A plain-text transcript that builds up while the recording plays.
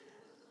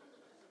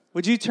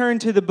Would you turn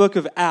to the book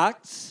of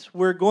Acts?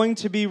 We're going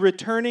to be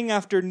returning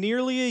after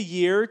nearly a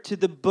year to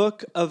the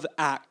book of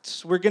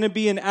Acts. We're going to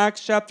be in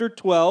Acts chapter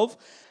 12,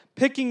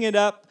 picking it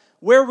up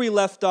where we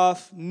left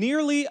off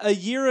nearly a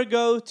year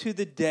ago to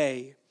the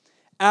day.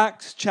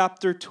 Acts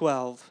chapter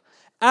 12.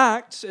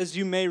 Acts, as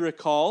you may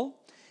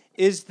recall,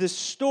 is the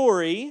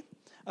story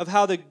of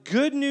how the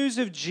good news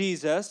of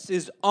Jesus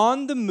is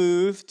on the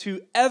move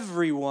to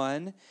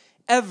everyone,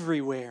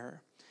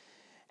 everywhere.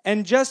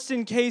 And just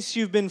in case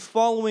you've been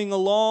following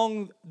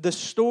along the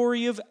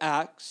story of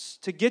Acts,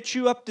 to get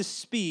you up to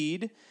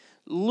speed,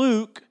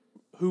 Luke,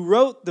 who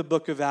wrote the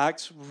book of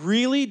Acts,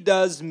 really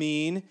does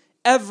mean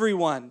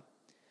everyone.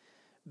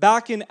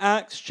 Back in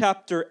Acts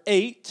chapter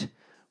 8,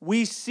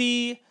 we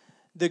see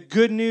the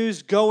good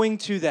news going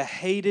to the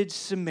hated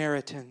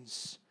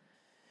Samaritans.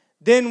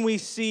 Then we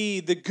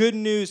see the good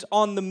news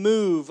on the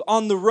move,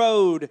 on the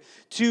road,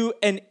 to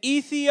an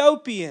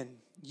Ethiopian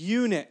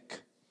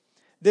eunuch.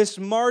 This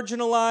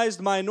marginalized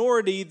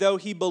minority, though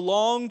he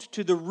belonged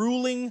to the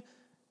ruling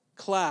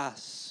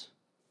class,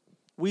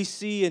 we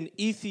see an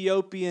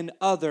Ethiopian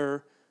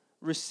other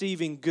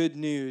receiving good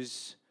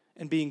news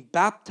and being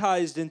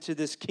baptized into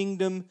this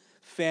kingdom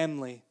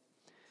family.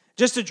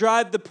 Just to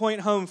drive the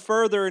point home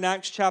further, in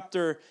Acts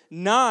chapter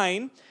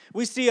 9,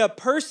 we see a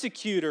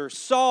persecutor,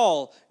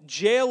 Saul,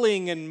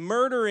 jailing and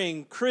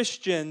murdering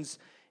Christians.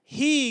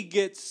 He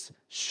gets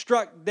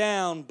struck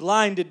down,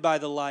 blinded by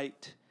the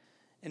light.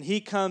 And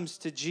he comes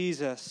to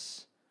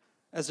Jesus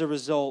as a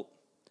result.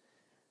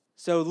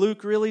 So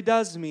Luke really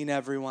does mean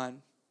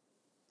everyone.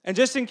 And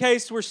just in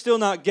case we're still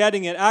not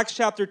getting it, Acts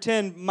chapter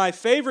 10, my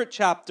favorite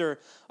chapter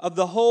of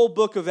the whole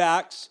book of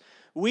Acts,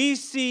 we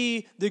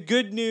see the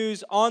good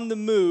news on the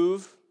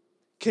move,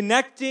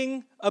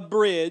 connecting a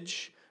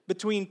bridge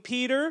between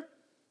Peter,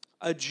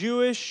 a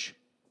Jewish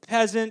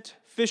peasant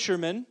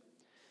fisherman,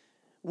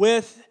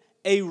 with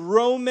a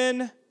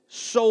Roman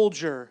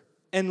soldier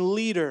and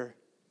leader.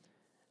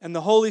 And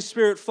the Holy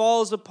Spirit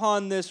falls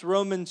upon this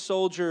Roman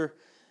soldier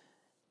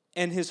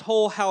and his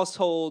whole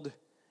household.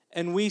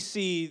 And we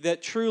see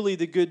that truly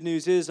the good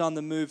news is on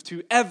the move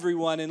to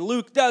everyone. And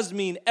Luke does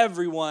mean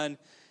everyone,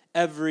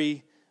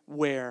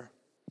 everywhere.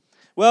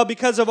 Well,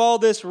 because of all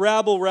this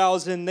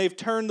rabble-rousing, they've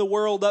turned the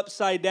world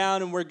upside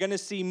down, and we're going to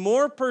see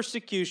more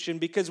persecution,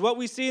 because what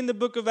we see in the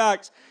book of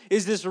Acts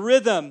is this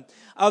rhythm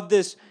of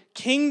this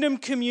kingdom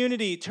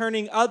community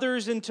turning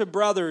others into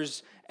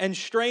brothers and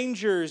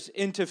strangers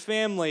into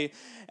family.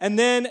 And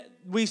then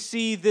we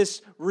see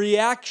this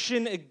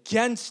reaction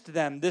against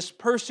them, this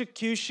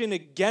persecution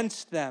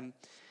against them.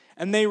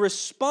 And they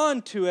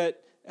respond to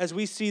it, as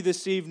we see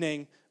this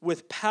evening,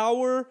 with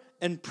power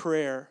and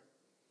prayer.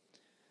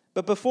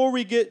 But before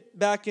we get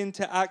back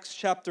into Acts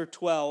chapter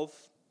 12,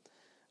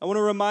 I want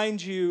to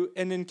remind you,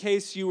 and in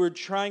case you were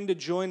trying to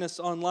join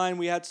us online,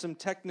 we had some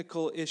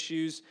technical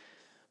issues.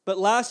 But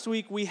last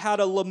week we had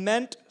a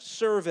lament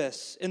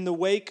service in the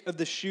wake of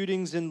the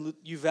shootings in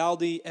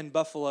Uvalde and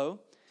Buffalo.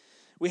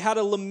 We had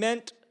a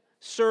lament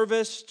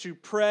service to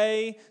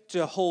pray,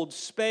 to hold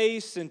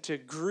space, and to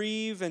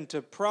grieve, and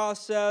to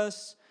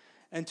process,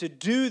 and to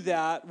do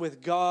that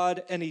with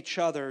God and each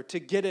other, to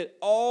get it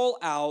all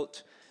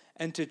out,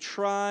 and to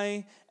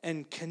try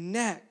and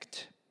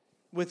connect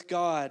with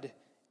God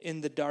in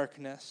the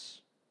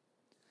darkness.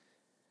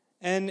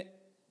 And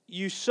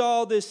you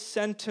saw this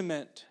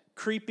sentiment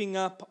creeping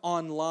up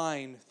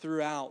online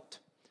throughout,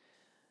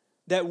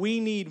 that we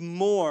need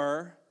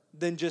more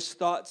than just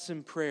thoughts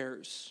and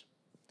prayers.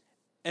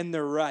 And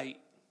they're right.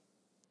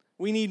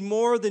 We need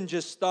more than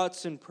just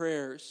thoughts and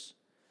prayers.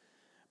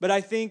 But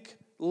I think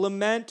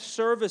lament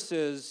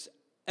services,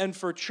 and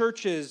for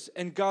churches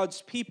and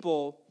God's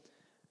people,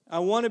 I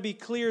want to be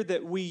clear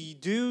that we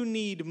do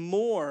need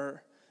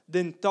more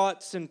than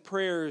thoughts and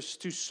prayers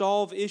to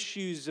solve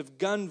issues of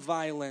gun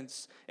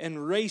violence and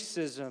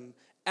racism.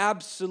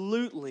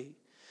 Absolutely.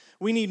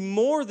 We need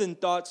more than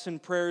thoughts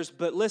and prayers,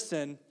 but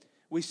listen,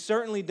 we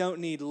certainly don't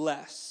need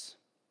less.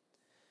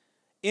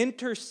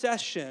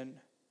 Intercession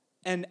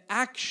and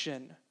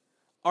action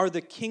are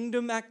the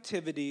kingdom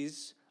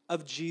activities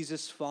of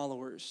Jesus'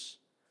 followers.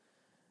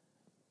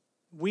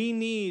 We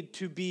need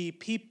to be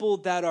people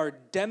that are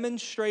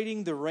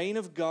demonstrating the reign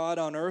of God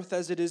on earth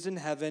as it is in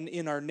heaven,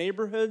 in our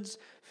neighborhoods,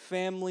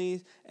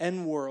 families,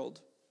 and world.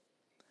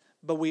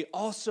 But we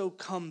also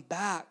come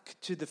back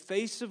to the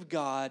face of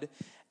God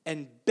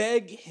and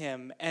beg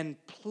Him and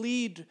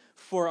plead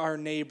for our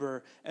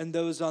neighbor and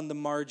those on the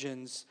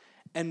margins.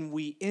 And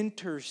we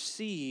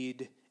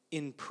intercede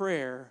in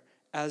prayer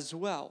as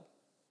well.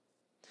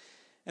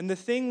 And the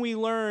thing we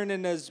learn,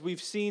 and as we've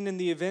seen in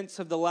the events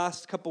of the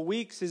last couple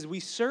weeks, is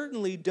we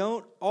certainly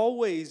don't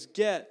always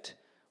get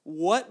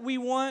what we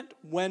want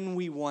when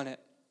we want it.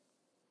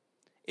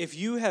 If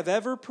you have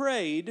ever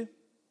prayed,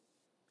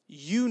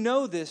 you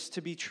know this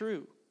to be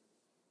true.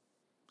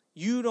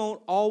 You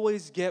don't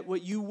always get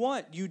what you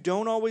want. You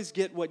don't always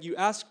get what you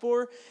ask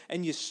for,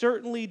 and you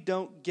certainly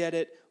don't get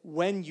it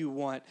when you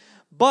want.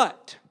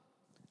 But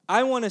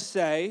I want to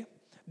say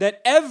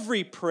that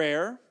every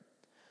prayer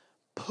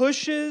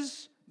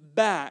pushes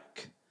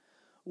back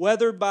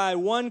whether by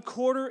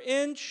 1/4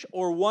 inch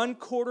or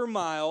 1/4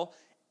 mile,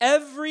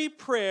 every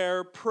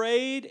prayer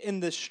prayed in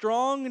the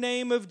strong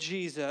name of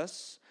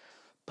Jesus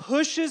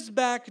pushes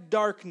back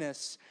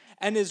darkness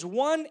and is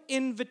one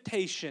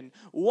invitation,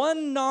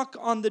 one knock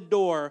on the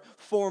door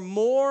for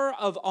more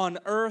of on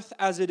earth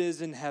as it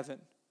is in heaven.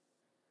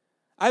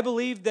 I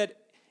believe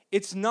that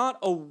it's not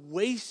a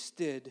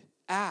wasted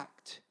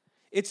act.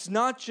 It's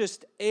not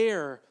just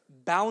air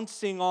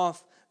bouncing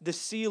off the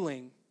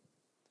ceiling.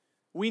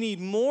 We need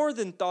more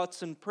than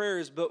thoughts and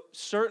prayers, but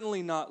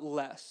certainly not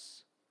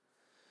less.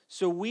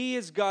 So we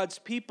as God's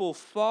people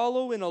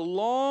follow in a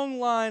long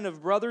line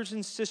of brothers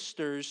and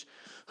sisters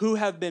who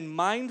have been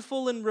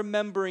mindful in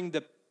remembering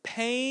the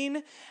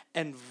pain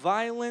and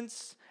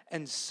violence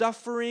and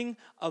suffering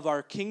of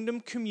our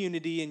kingdom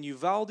community in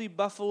Uvalde,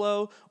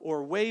 Buffalo,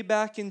 or way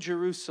back in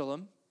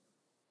Jerusalem.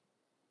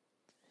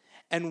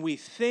 And we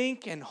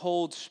think and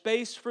hold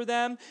space for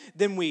them,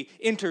 then we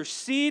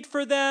intercede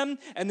for them,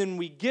 and then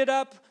we get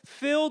up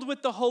filled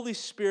with the Holy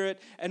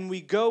Spirit, and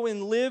we go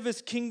and live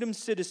as kingdom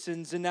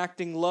citizens,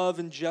 enacting love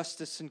and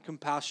justice and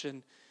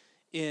compassion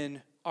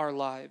in our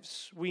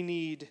lives. We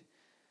need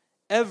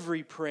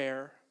every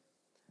prayer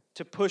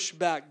to push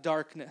back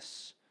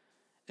darkness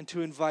and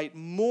to invite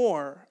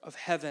more of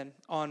heaven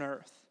on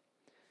earth.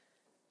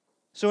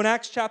 So in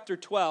Acts chapter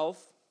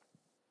 12,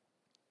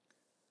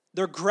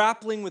 they're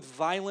grappling with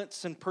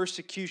violence and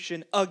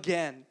persecution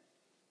again.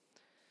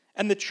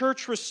 And the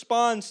church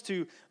responds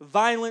to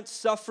violence,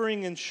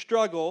 suffering, and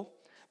struggle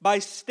by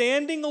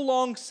standing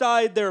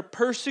alongside their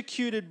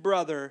persecuted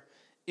brother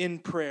in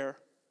prayer.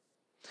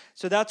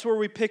 So that's where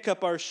we pick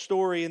up our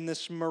story in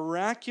this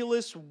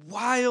miraculous,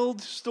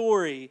 wild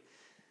story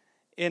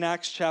in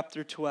Acts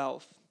chapter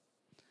 12.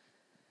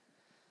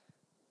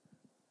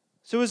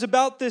 So it was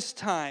about this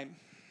time,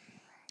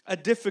 a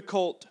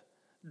difficult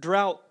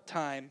drought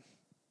time,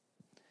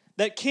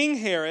 that King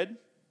Herod,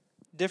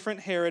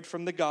 different Herod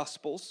from the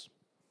Gospels,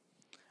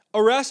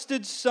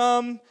 arrested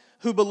some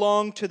who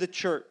belonged to the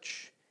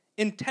church,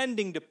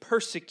 intending to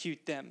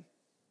persecute them.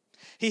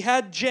 He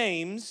had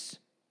James,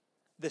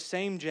 the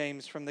same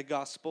James from the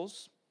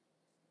Gospels,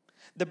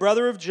 the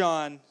brother of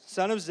John,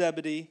 son of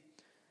Zebedee,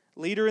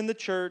 leader in the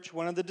church,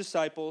 one of the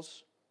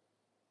disciples,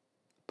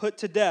 put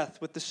to death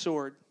with the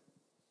sword.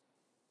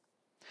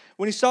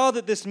 When he saw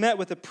that this met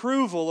with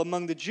approval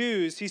among the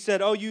Jews, he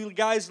said, "Oh, you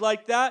guys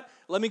like that?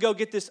 Let me go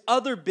get this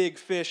other big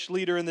fish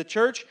leader in the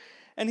church."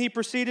 And he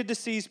proceeded to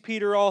seize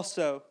Peter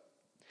also.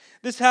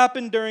 This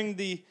happened during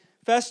the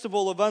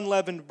festival of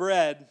unleavened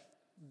bread,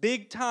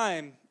 big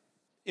time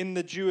in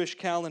the Jewish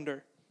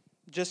calendar,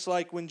 just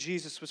like when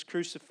Jesus was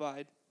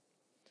crucified.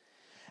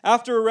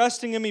 After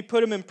arresting him, he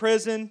put him in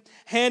prison,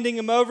 handing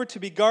him over to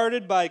be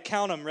guarded by,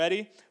 count them,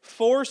 ready?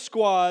 4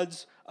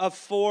 squads of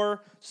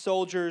 4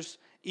 soldiers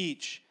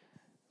each.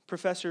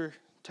 Professor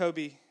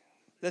Toby,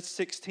 that's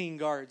 16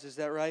 guards, is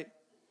that right?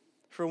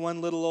 For one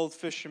little old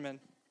fisherman.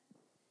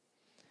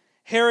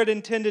 Herod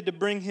intended to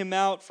bring him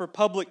out for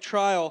public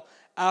trial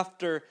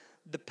after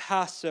the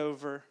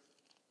Passover.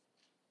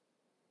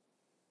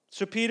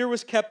 So Peter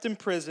was kept in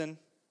prison,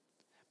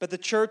 but the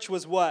church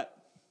was what?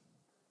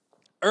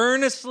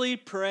 Earnestly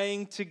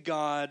praying to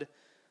God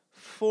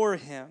for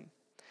him.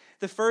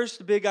 The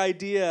first big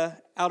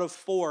idea out of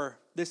 4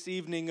 this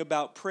evening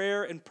about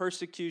prayer and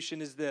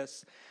persecution is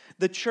this: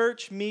 the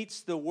church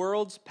meets the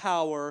world's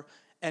power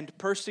and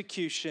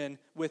persecution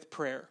with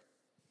prayer.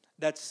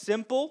 That's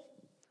simple,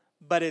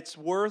 but it's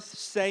worth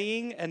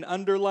saying and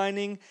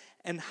underlining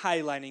and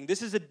highlighting.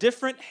 This is a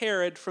different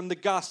Herod from the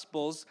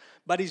Gospels,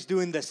 but he's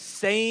doing the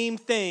same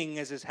thing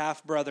as his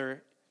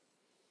half-brother.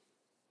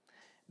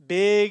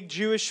 Big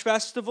Jewish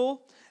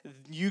festival.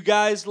 You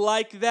guys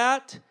like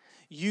that?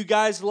 You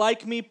guys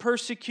like me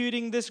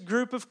persecuting this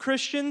group of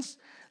Christians?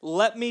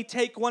 Let me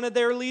take one of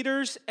their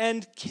leaders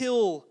and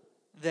kill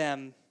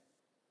them.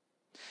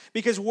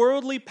 Because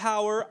worldly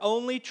power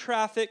only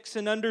traffics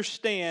and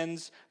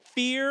understands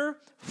fear,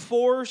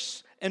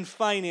 force, and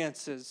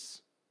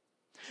finances.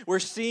 We're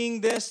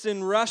seeing this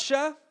in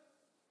Russia.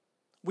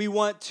 We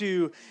want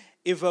to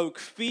evoke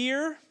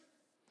fear.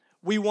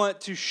 We want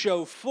to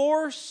show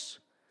force.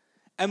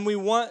 And we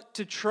want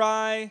to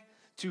try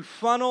to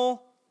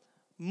funnel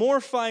more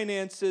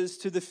finances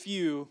to the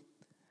few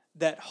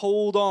that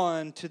hold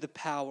on to the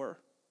power.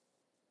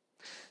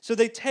 So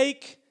they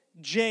take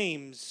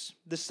James,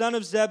 the son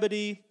of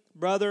Zebedee,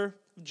 brother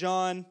of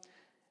John,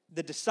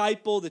 the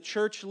disciple, the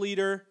church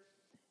leader.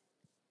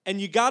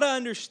 And you got to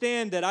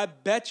understand that I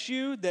bet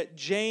you that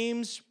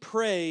James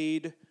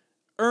prayed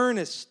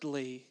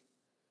earnestly,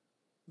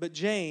 but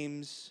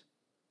James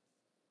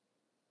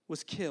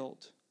was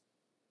killed.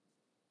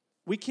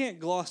 We can't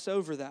gloss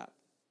over that.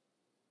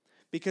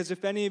 Because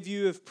if any of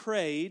you have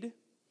prayed,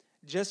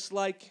 just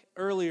like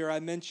earlier I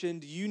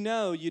mentioned, you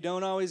know you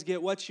don't always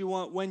get what you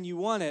want when you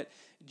want it.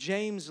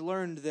 James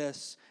learned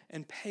this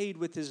and paid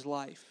with his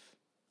life.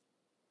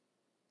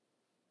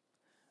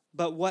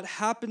 But what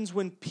happens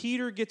when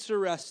Peter gets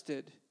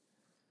arrested,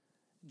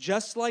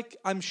 just like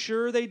I'm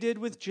sure they did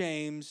with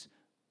James,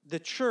 the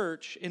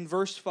church in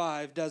verse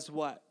 5 does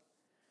what?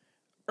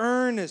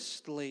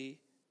 earnestly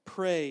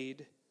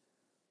prayed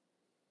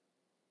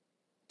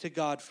to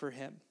God for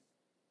him.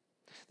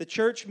 The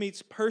church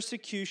meets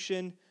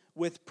persecution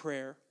with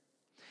prayer.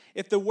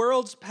 If the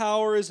world's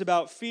power is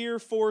about fear,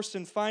 force,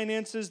 and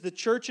finances, the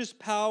church's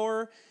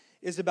power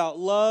is about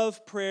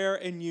love, prayer,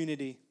 and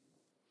unity.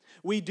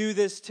 We do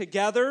this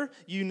together,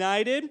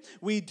 united.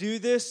 We do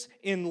this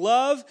in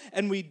love,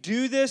 and we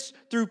do this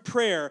through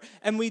prayer.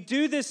 And we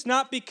do this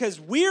not because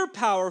we're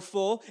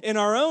powerful in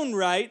our own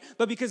right,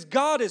 but because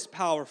God is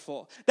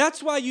powerful.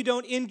 That's why you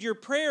don't end your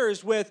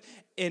prayers with,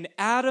 "In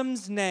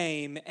Adam's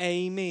name,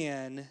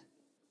 amen."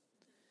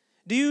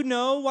 Do you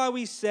know why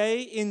we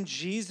say, "In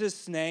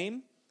Jesus'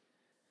 name"?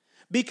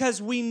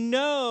 Because we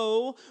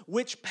know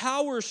which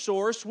power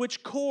source,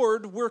 which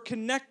cord we're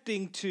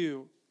connecting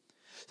to.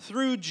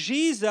 Through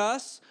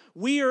Jesus,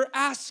 we are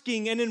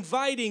asking and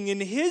inviting in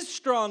His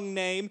strong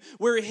name,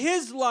 where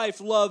His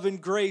life, love,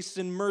 and grace,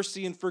 and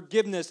mercy, and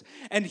forgiveness,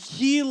 and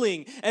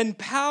healing, and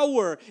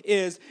power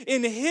is.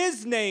 In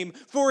His name,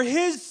 for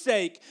His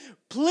sake,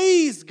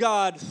 please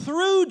God,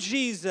 through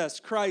Jesus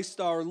Christ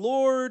our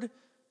Lord,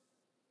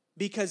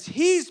 because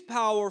He's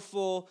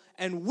powerful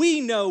and we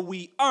know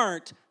we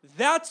aren't.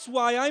 That's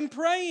why I'm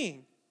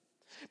praying.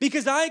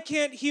 Because I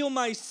can't heal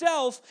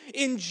myself.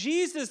 In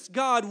Jesus,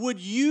 God, would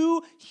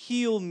you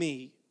heal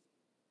me?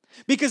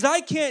 Because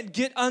I can't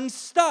get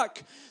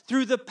unstuck.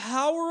 Through the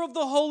power of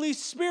the Holy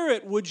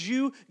Spirit, would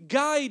you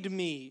guide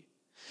me?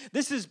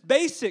 This is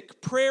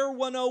basic prayer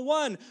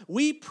 101.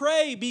 We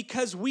pray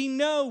because we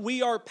know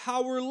we are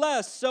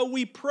powerless. So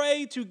we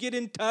pray to get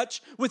in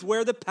touch with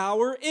where the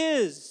power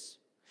is.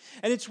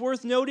 And it's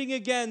worth noting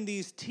again,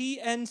 these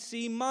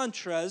TNC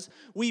mantras,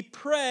 we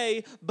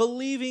pray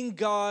believing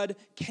God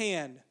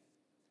can.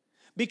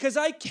 Because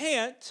I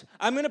can't,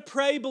 I'm going to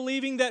pray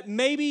believing that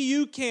maybe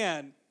you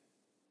can.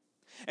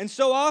 And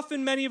so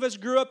often many of us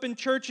grew up in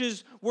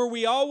churches where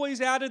we always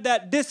added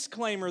that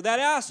disclaimer, that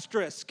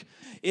asterisk,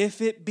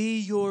 if it be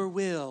your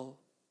will.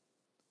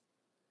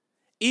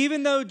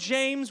 Even though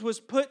James was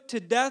put to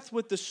death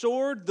with the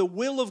sword, the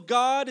will of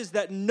God is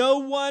that no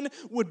one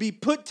would be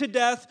put to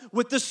death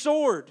with the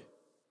sword.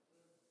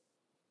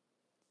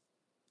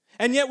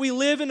 And yet we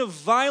live in a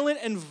violent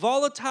and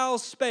volatile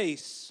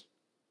space.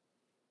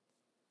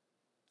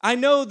 I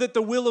know that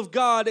the will of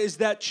God is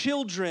that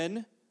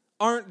children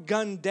aren't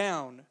gunned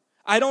down.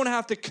 I don't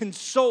have to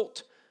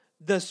consult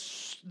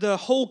the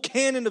whole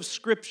canon of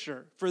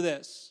Scripture for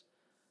this.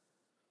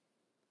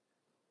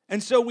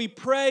 And so we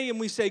pray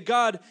and we say,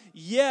 God,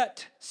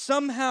 yet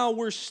somehow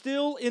we're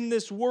still in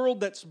this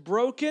world that's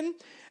broken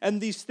and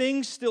these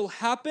things still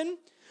happen,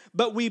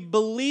 but we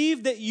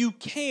believe that you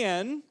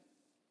can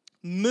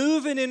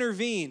move and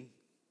intervene.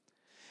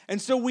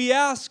 And so we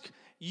ask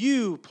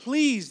you,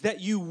 please,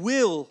 that you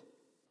will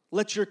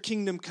let your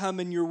kingdom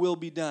come and your will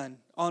be done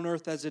on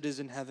earth as it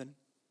is in heaven.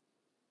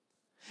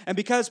 And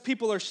because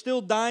people are still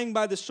dying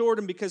by the sword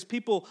and because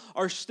people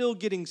are still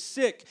getting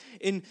sick,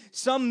 in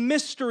some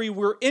mystery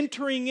we're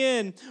entering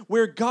in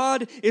where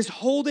God is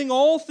holding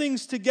all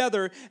things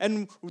together.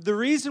 And the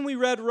reason we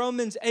read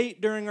Romans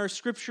 8 during our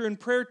scripture and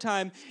prayer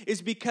time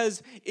is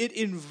because it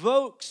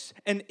invokes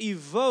and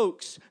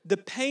evokes the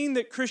pain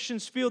that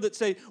Christians feel that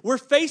say, we're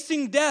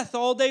facing death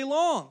all day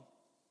long.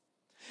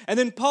 And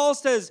then Paul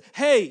says,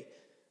 hey,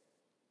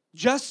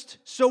 just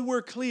so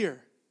we're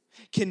clear,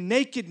 can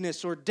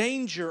nakedness or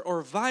danger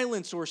or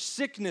violence or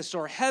sickness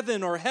or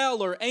heaven or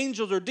hell or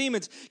angels or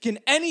demons, can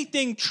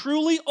anything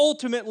truly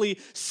ultimately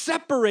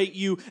separate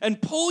you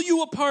and pull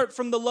you apart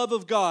from the love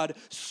of God,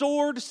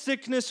 sword,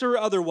 sickness, or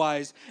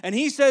otherwise? And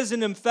he says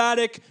an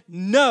emphatic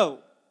no.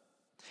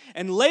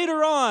 And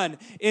later on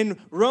in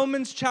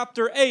Romans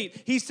chapter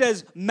 8, he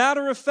says,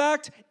 matter of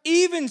fact,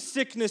 even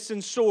sickness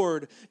and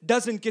sword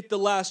doesn't get the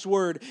last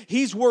word.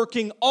 He's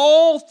working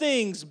all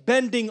things,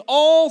 bending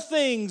all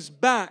things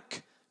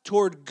back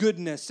toward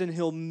goodness, and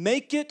he'll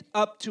make it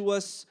up to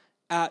us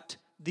at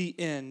the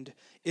end,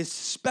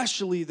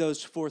 especially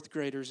those fourth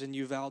graders in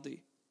Uvalde.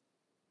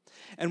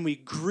 And we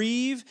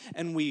grieve,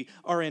 and we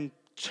are in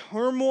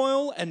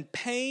turmoil and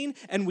pain,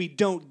 and we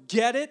don't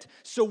get it,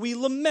 so we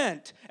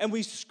lament, and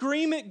we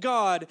scream at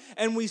God,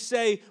 and we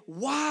say,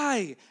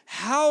 why?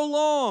 How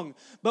long?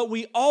 But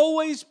we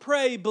always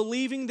pray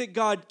believing that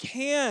God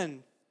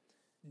can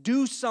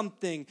do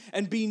something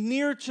and be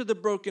near to the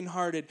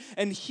brokenhearted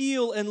and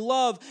heal and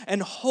love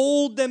and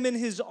hold them in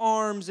His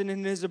arms and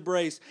in His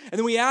embrace. And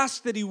then we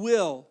ask that He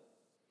will.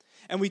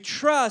 And we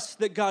trust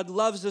that God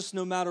loves us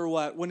no matter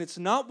what, when it's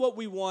not what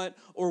we want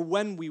or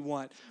when we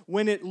want.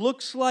 When it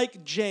looks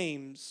like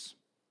James.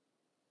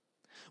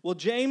 Well,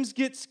 James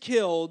gets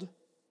killed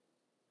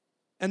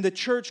and the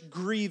church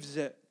grieves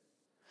it.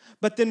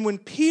 But then when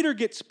Peter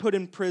gets put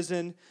in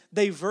prison,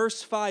 they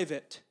verse 5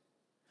 it.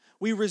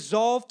 We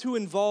resolve to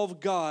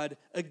involve God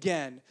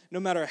again, no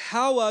matter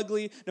how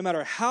ugly, no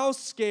matter how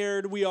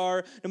scared we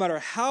are, no matter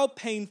how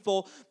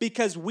painful,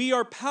 because we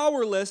are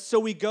powerless, so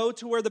we go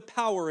to where the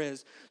power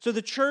is. So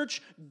the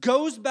church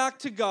goes back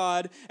to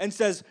God and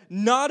says,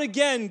 not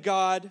again,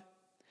 God.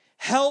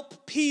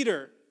 Help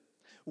Peter.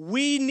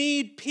 We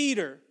need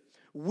Peter.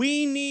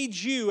 We need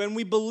you, and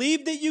we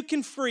believe that you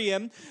can free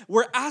him.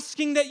 We're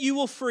asking that you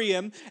will free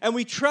him, and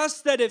we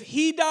trust that if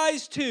he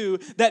dies too,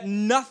 that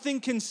nothing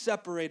can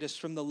separate us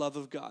from the love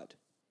of God.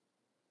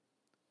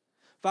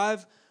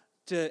 500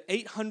 to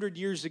 800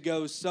 years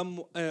ago,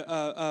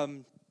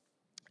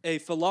 a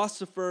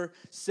philosopher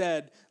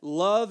said,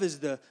 love is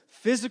the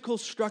physical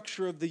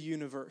structure of the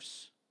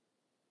universe.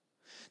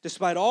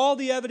 Despite all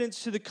the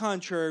evidence to the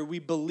contrary, we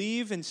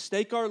believe and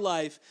stake our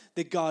life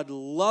that God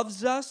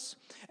loves us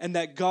and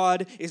that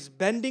God is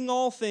bending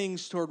all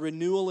things toward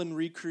renewal and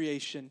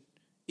recreation,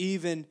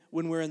 even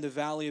when we're in the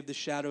valley of the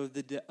shadow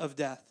of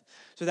death.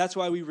 So that's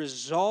why we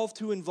resolve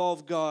to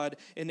involve God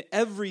in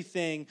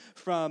everything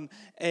from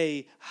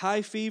a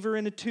high fever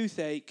and a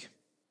toothache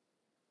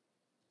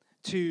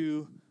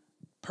to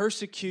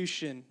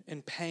persecution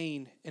and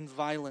pain and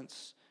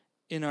violence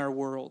in our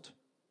world.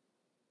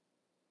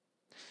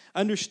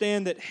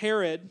 Understand that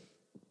Herod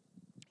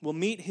will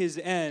meet his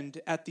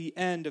end at the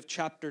end of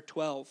chapter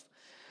 12.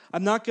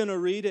 I'm not going to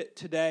read it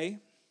today,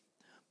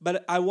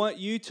 but I want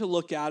you to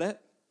look at it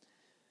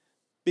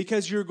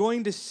because you're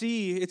going to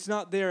see, it's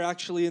not there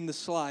actually in the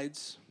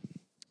slides.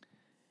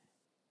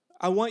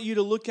 I want you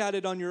to look at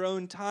it on your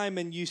own time,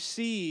 and you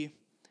see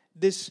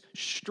this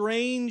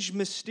strange,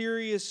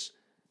 mysterious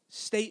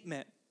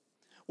statement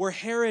where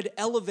Herod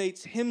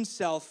elevates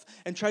himself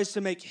and tries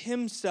to make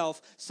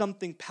himself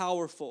something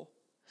powerful.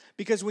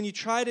 Because when you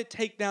try to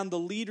take down the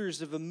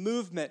leaders of a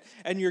movement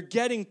and you're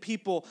getting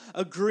people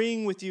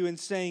agreeing with you and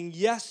saying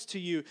yes to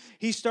you,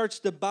 he starts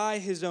to buy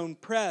his own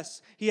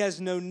press. He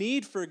has no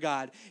need for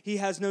God. He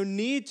has no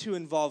need to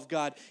involve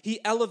God.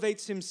 He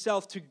elevates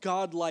himself to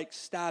God-like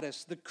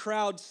status. The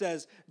crowd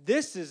says,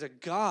 this is a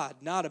God,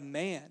 not a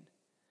man.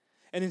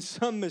 And in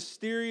some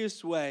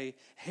mysterious way,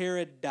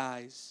 Herod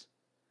dies.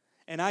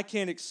 And I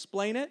can't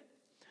explain it.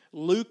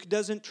 Luke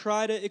doesn't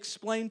try to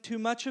explain too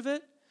much of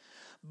it.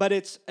 But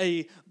it's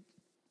a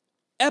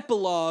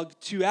epilogue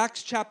to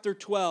Acts chapter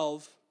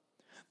 12,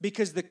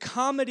 because the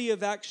comedy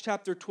of Acts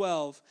chapter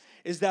 12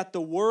 is that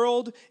the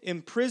world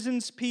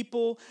imprisons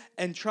people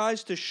and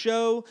tries to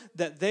show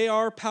that they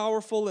are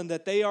powerful and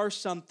that they are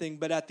something,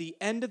 but at the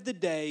end of the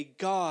day,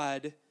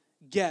 God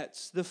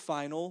gets the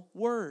final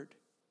word.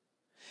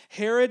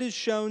 Herod is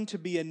shown to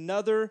be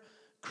another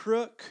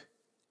crook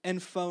and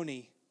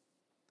phony,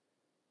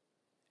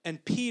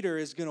 and Peter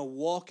is going to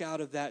walk out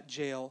of that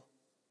jail,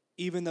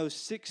 even though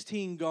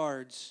 16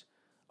 guards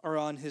are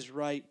on his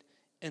right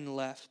and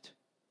left.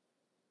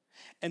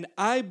 And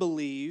I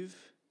believe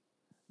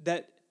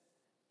that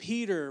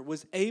Peter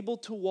was able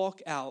to walk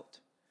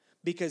out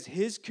because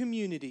his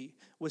community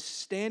was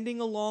standing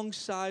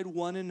alongside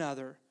one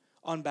another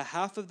on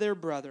behalf of their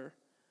brother,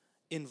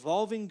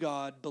 involving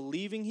God,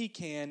 believing he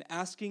can,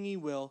 asking he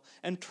will,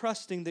 and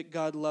trusting that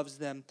God loves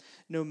them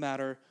no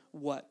matter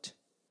what.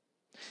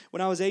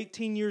 When I was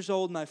 18 years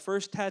old, my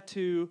first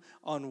tattoo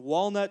on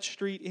Walnut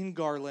Street in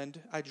Garland,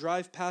 I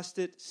drive past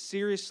it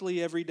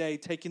seriously every day,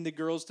 taking the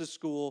girls to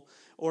school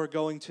or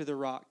going to the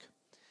Rock.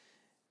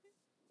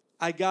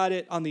 I got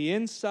it on the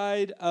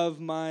inside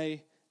of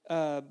my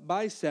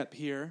bicep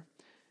here,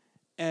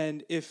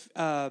 and if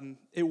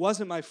it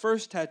wasn't my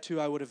first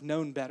tattoo, I would have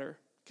known better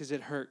because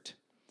it hurt.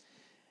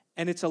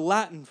 And it's a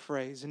Latin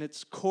phrase, and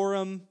it's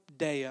coram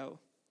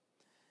Deo.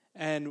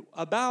 And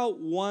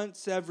about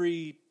once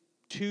every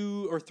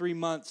 2 or 3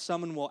 months,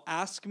 someone will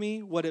ask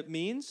me what it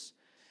means.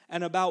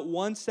 And about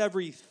once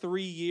every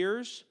 3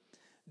 years,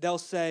 they'll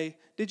say,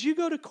 did you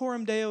go to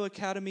Coram Deo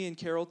Academy in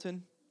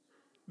Carrollton?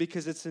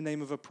 Because it's the name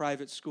of a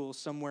private school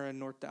somewhere in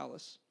North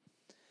Dallas.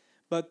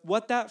 But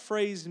what that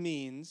phrase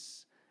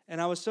means,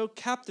 and I was so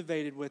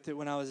captivated with it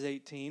when I was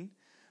 18,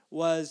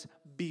 was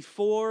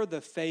before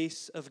the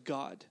face of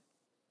God.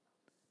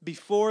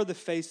 Before the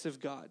face of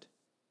God.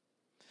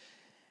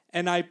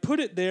 And I put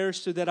it there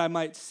so that I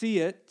might see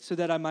it, so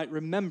that I might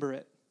remember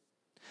it.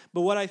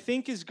 But what I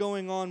think is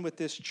going on with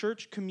this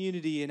church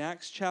community in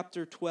Acts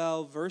chapter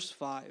 12, verse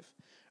 5,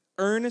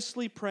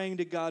 earnestly praying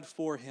to God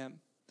for him,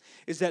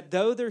 is that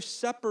though they're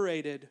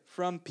separated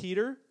from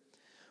Peter,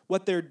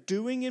 what they're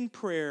doing in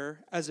prayer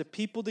as a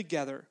people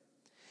together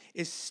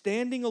is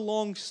standing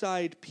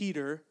alongside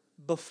Peter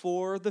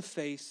before the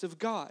face of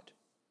God.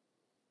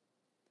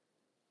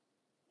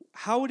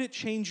 How would it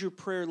change your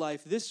prayer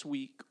life this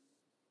week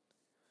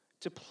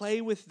to play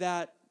with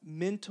that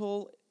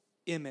mental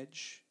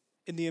image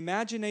in the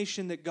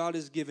imagination that God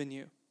has given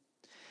you?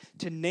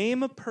 To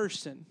name a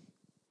person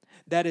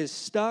that is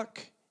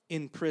stuck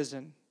in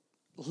prison,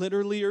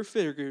 literally or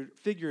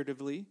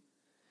figuratively,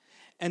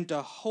 and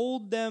to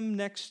hold them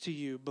next to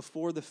you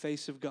before the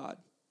face of God.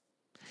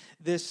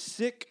 This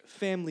sick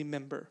family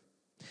member,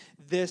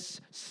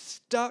 this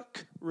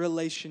stuck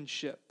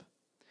relationship,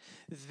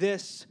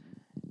 this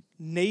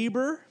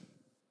neighbor,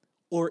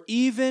 or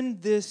even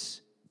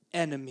this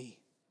enemy.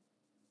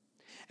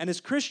 And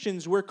as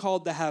Christians, we're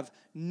called to have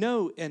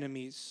no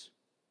enemies.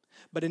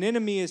 But an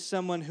enemy is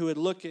someone who would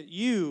look at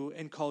you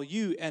and call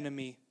you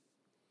enemy.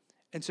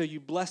 And so you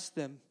bless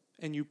them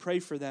and you pray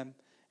for them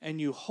and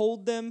you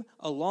hold them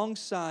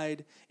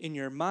alongside in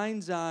your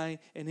mind's eye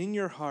and in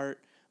your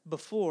heart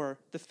before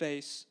the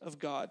face of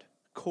God.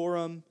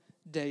 Coram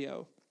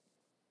Deo.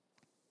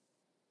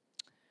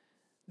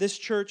 This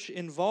church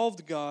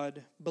involved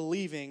God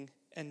believing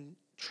and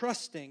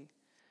trusting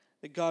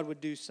that God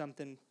would do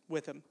something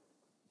with him.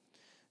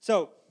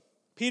 So,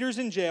 Peter's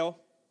in jail.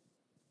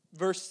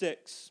 Verse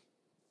 6.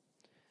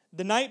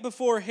 The night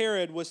before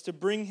Herod was to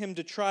bring him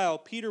to trial,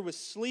 Peter was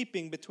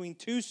sleeping between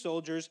two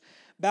soldiers,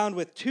 bound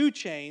with two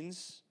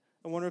chains.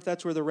 I wonder if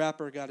that's where the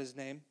rapper got his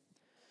name.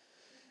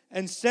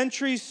 And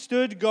sentries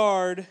stood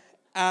guard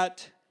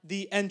at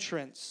the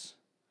entrance.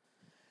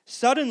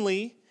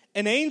 Suddenly,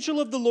 an angel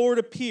of the Lord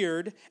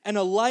appeared, and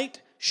a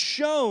light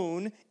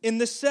shone in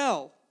the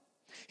cell.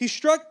 He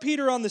struck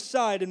Peter on the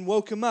side and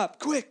woke him up.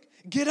 "Quick,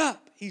 get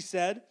up," he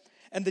said.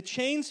 And the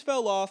chains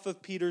fell off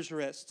of Peter's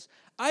wrists.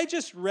 I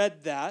just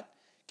read that.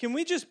 Can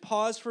we just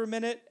pause for a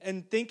minute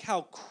and think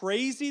how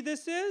crazy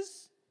this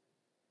is?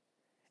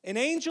 An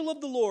angel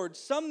of the Lord,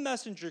 some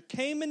messenger,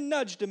 came and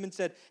nudged him and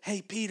said,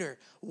 "Hey, Peter,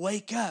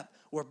 wake up.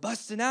 We're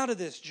busting out of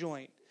this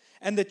joint."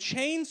 And the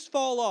chains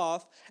fall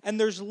off, and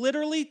there's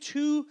literally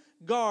two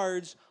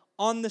guards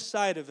on the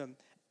side of him.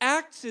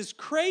 Acts is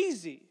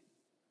crazy.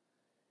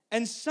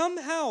 And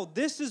somehow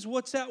this is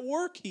what's at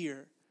work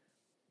here.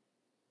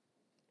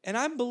 And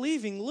I'm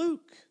believing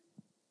Luke.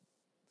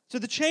 So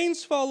the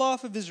chains fall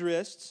off of his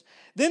wrists.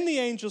 Then the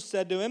angel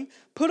said to him,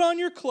 "Put on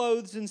your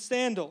clothes and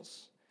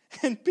sandals."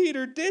 And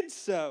Peter did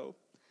so.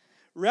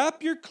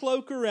 "Wrap your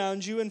cloak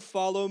around you and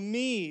follow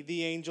me,"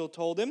 the angel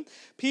told him.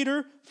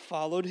 Peter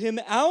followed him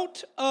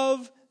out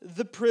of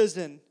the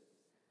prison.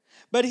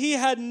 But he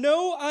had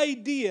no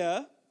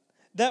idea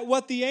that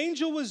what the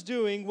angel was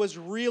doing was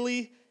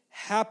really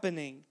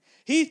happening.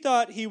 He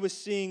thought he was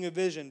seeing a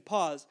vision.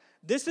 Pause.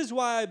 This is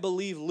why I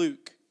believe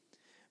Luke.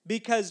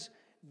 Because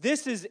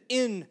this is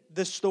in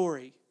the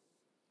story.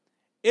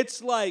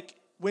 It's like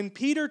when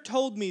Peter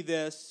told me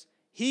this,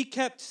 he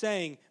kept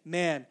saying,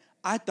 "Man,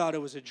 I thought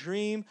it was a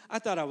dream. I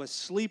thought I was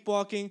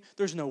sleepwalking.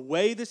 There's no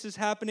way this is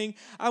happening.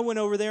 I went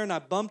over there and I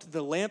bumped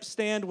the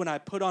lampstand when I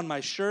put on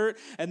my shirt.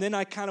 And then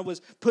I kind of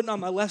was putting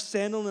on my left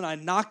sandal and I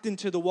knocked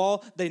into the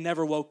wall. They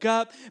never woke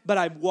up. But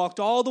I walked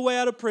all the way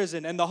out of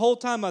prison. And the whole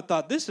time I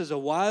thought, this is a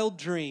wild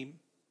dream."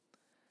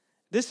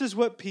 This is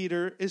what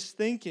Peter is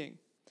thinking.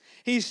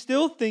 He's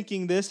still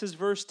thinking this as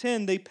verse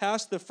 10. They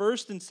passed the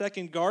first and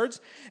second guards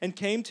and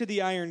came to the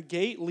iron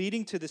gate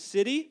leading to the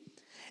city.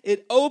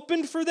 It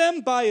opened for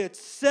them by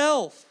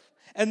itself,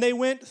 and they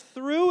went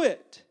through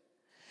it.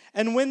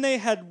 And when they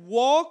had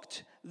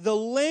walked the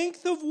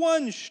length of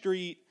one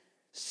street,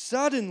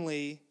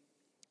 suddenly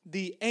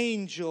the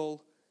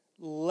angel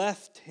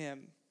left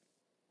him.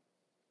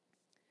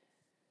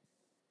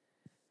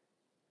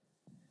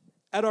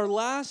 At our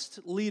last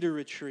leader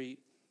retreat,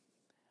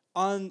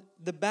 on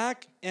the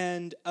back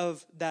end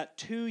of that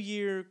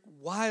 2-year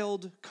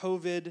wild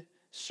COVID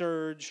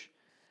surge,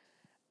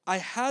 I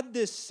had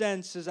this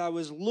sense as I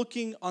was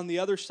looking on the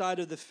other side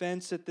of the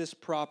fence at this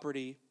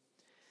property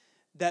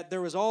that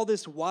there was all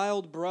this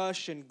wild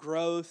brush and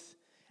growth,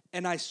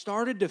 and I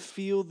started to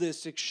feel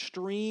this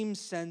extreme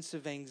sense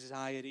of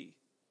anxiety.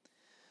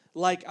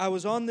 Like I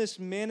was on this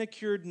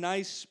manicured,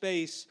 nice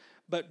space,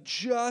 but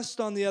just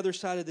on the other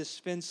side of this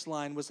fence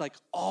line was like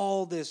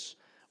all this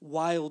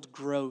wild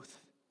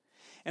growth.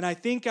 And I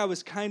think I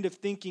was kind of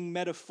thinking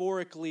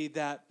metaphorically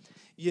that,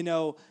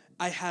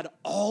 I had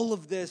all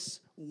of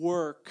this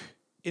work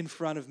in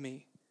front of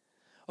me.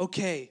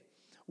 Okay,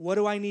 what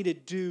do I need to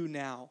do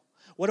now?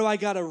 What do I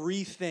got to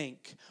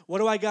rethink? What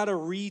do I got to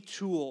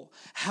retool?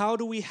 How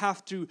do we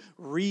have to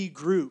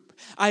regroup?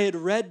 I had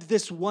read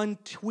this one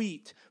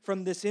tweet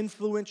from this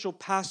influential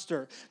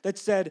pastor that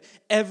said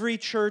every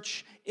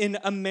church in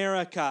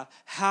America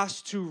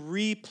has to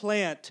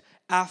replant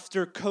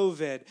after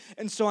COVID.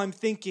 And so I'm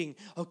thinking,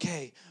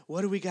 okay,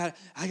 what do we got?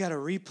 I got to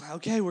replant.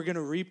 Okay, we're going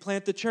to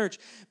replant the church.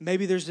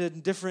 Maybe there's a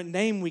different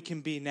name we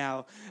can be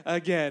now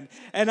again.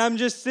 And I'm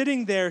just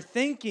sitting there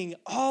thinking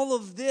all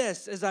of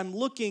this as I'm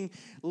looking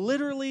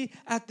literally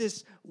at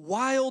this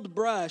wild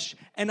brush.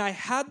 And I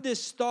had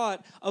this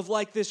thought of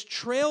like this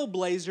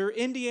trailblazer,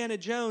 Indiana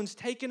Jones,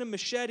 taking a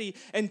machete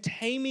and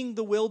taming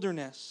the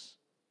wilderness.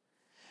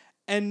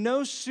 And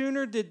no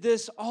sooner did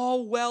this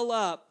all well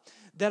up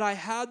that I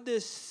had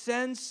this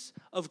sense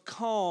of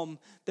calm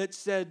that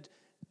said,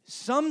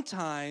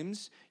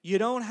 sometimes you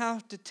don't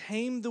have to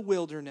tame the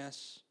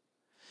wilderness.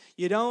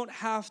 You don't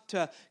have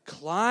to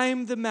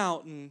climb the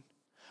mountain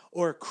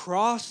or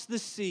cross the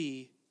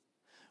sea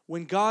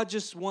when God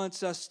just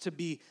wants us to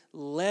be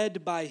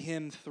led by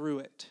Him through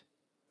it.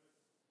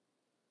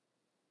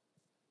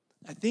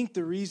 I think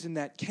the reason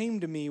that came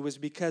to me was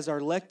because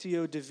our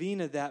Lectio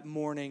Divina that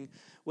morning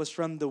was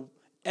from the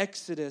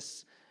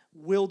Exodus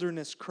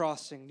wilderness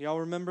crossing. Do y'all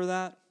remember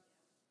that?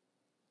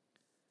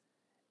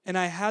 And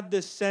I had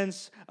this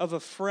sense of a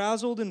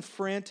frazzled and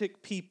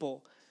frantic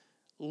people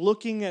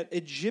looking at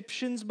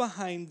Egyptians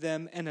behind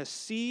them and a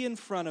sea in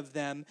front of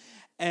them.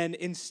 And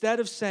instead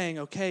of saying,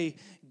 okay,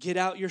 get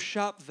out your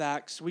shop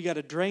vacs, we got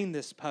to drain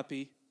this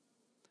puppy,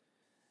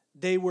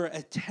 they were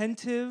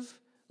attentive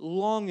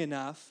long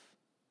enough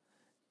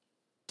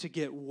to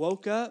get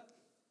woke up,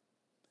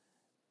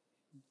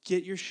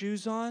 get your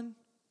shoes on,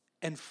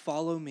 and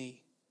follow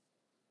me.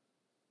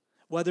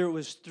 Whether it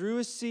was through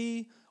a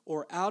sea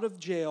or out of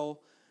jail,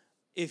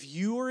 if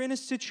you are in a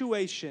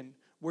situation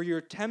where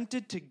you're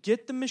tempted to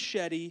get the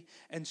machete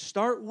and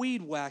start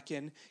weed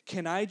whacking,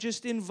 can I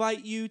just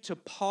invite you to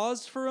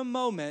pause for a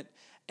moment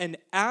and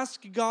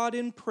ask God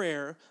in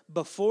prayer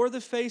before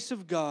the face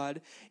of God,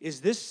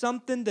 is this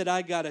something that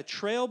I got to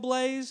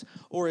trailblaze,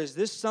 or is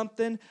this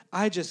something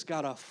I just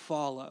got to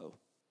follow?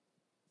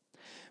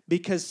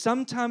 Because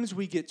sometimes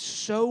we get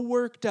so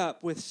worked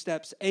up with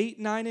steps 8,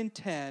 9, and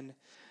 10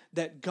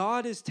 that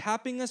God is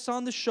tapping us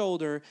on the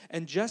shoulder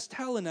and just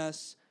telling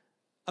us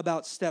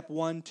about step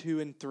 1, 2,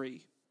 and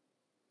 3.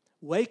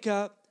 Wake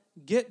up,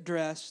 get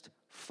dressed,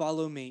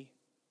 follow me.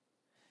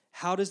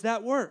 How does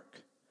that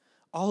work?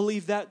 I'll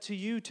leave that to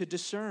you to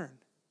discern.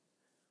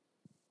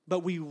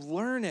 But we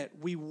learn it,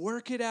 we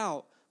work it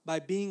out by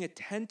being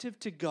attentive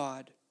to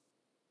God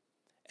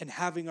and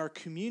having our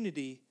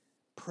community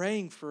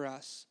praying for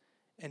us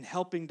and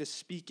helping to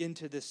speak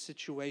into this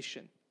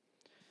situation.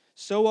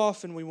 So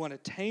often we want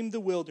to tame the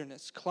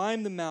wilderness,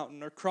 climb the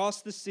mountain, or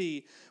cross the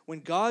sea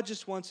when God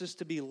just wants us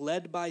to be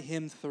led by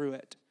Him through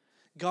it.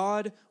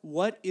 God,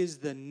 what is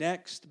the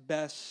next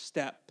best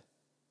step?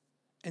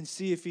 And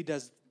see if He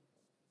does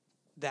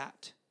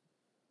that.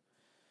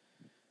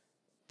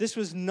 This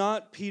was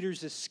not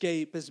Peter's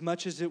escape as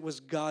much as it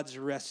was God's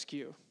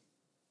rescue.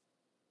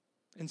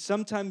 And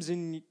sometimes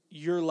in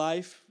your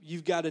life,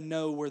 you've got to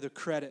know where the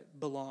credit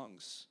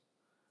belongs.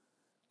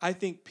 I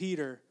think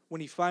Peter, when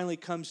he finally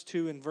comes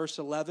to in verse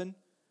 11,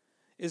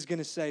 is going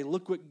to say,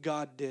 look what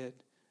God did.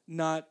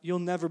 Not, you'll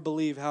never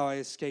believe how I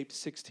escaped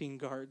 16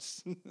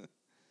 guards.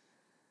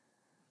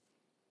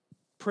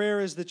 Prayer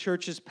is the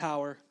church's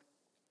power.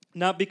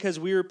 Not because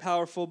we are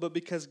powerful, but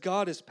because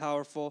God is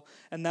powerful.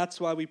 And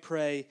that's why we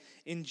pray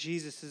in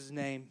Jesus'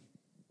 name.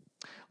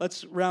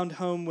 Let's round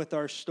home with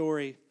our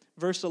story.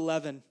 Verse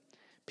 11,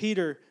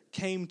 Peter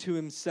came to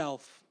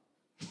himself.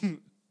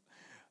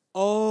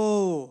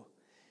 Oh,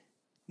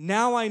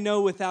 now I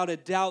know without a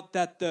doubt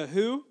that the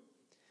who?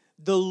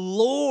 The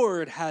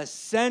Lord has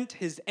sent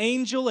His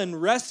angel and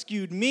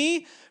rescued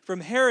me from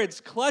Herod's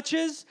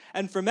clutches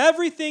and from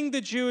everything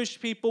the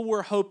Jewish people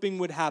were hoping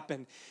would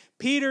happen.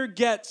 Peter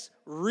gets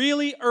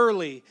really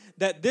early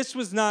that this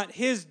was not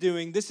his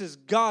doing, this is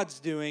God's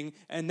doing,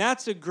 and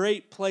that's a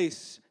great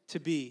place to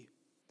be.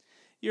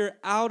 You're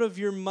out of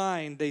your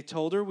mind, they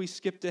told her. We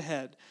skipped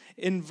ahead.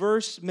 In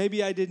verse,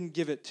 maybe I didn't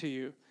give it to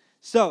you.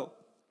 So,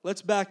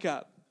 let's back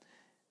up.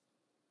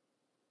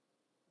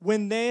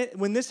 When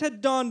this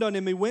had dawned on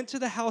him, he went to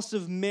the house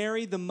of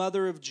Mary, the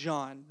mother of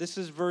John. This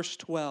is verse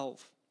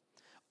 12,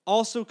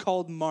 also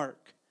called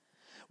Mark,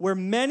 where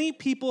many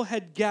people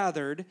had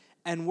gathered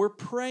and were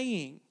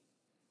praying.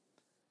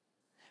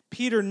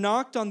 Peter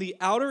knocked on the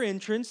outer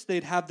entrance.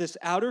 They'd have this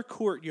outer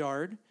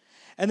courtyard.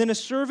 And then a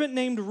servant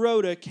named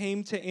Rhoda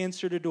came to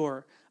answer the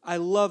door. I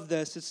love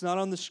this. It's not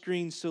on the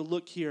screen, so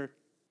look here.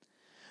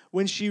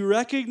 When she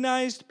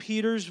recognized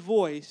Peter's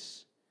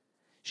voice,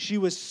 she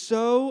was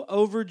so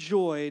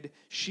overjoyed,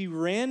 she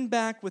ran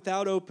back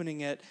without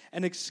opening it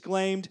and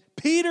exclaimed,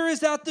 Peter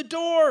is at the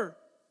door.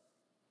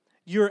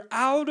 You're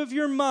out of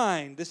your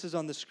mind. This is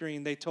on the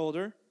screen, they told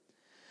her.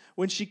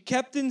 When she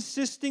kept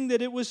insisting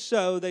that it was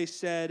so, they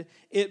said,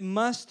 it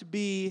must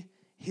be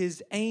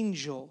his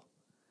angel.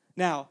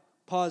 Now,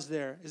 pause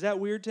there. Is that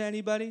weird to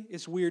anybody?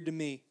 It's weird to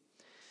me.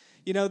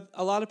 You know,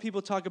 a lot of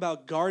people talk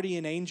about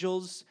guardian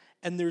angels,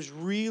 and there's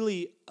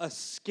really a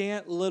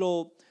scant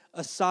little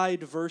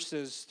aside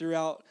verses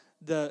throughout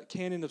the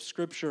canon of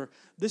Scripture.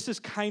 This is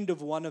kind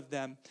of one of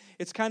them.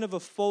 It's kind of a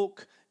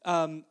folk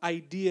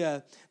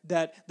idea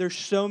that there's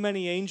so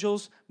many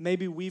angels,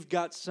 maybe we've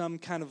got some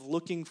kind of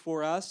looking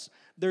for us.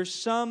 There's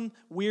some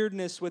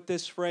weirdness with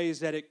this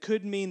phrase that it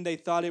could mean they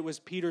thought it was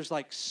Peter's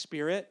like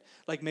spirit,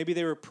 like maybe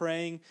they were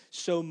praying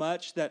so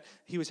much that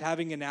he was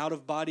having an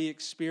out-of-body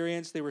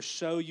experience. They were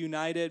so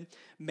united.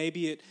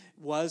 Maybe it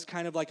was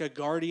kind of like a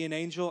guardian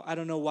angel. I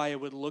don't know why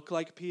it would look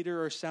like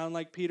Peter or sound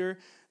like Peter.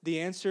 The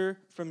answer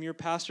from your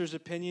pastor's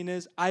opinion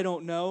is, I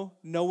don't know.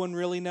 No one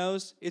really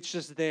knows. It's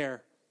just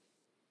there.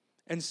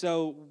 And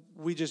so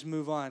we just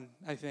move on,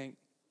 I think.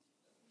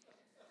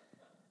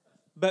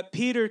 But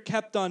Peter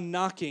kept on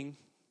knocking,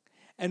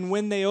 and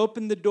when they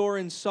opened the door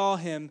and saw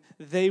him,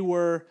 they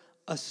were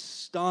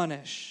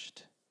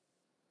astonished.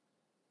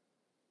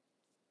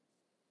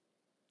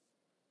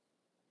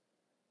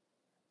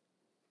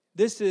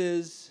 This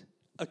is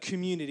a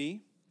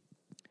community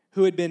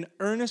who had been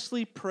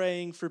earnestly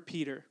praying for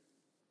Peter.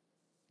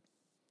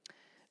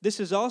 This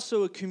is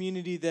also a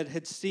community that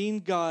had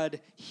seen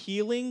God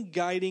healing,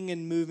 guiding,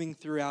 and moving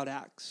throughout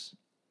Acts.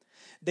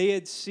 They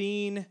had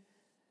seen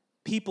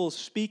people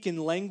speak in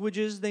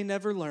languages they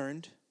never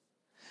learned.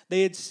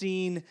 They had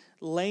seen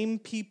lame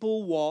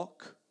people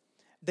walk.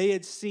 They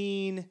had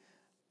seen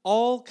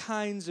all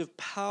kinds of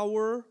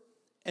power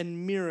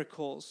and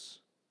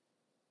miracles.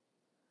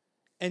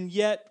 And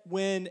yet,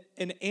 when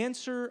an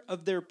answer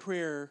of their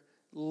prayer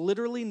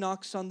literally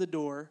knocks on the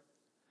door,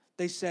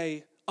 they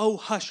say, "Oh,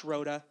 hush,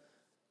 Rhoda.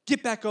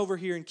 Get back over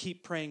here and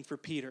keep praying for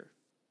Peter."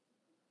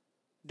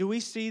 Do we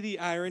see the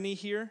irony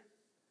here?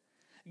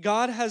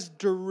 God has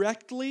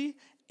directly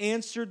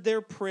answered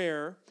their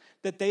prayer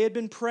that they had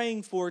been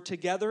praying for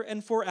together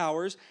and for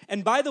hours.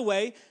 And by the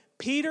way,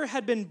 Peter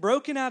had been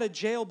broken out of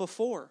jail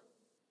before.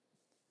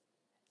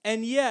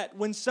 And yet,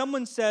 when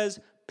someone says,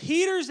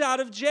 "Peter's out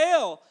of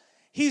jail,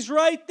 he's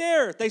right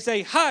there," they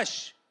say,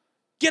 "Hush,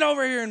 get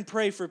over here and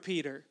pray for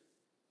Peter."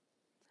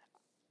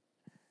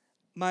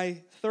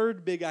 My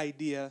third big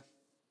idea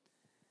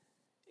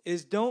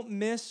is don't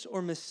miss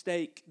or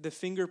mistake the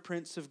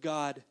fingerprints of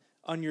God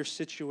on your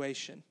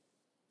situation.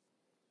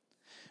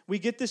 We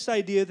get this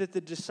idea that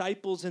the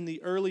disciples and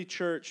the early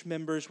church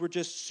members were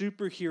just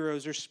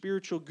superheroes or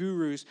spiritual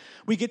gurus.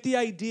 We get the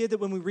idea that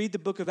when we read the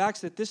book of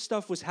Acts that this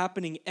stuff was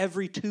happening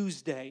every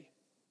Tuesday.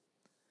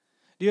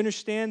 Do you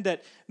understand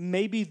that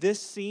maybe this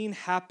scene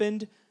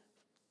happened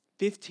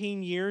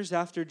 15 years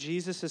after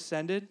Jesus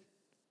ascended?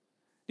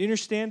 Do you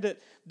understand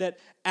that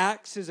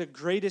Acts is a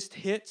greatest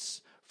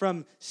hits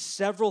from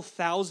several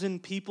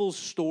thousand people's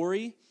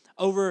story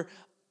over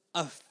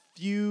a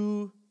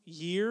few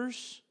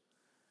years?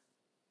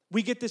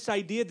 We get this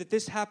idea that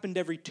this happened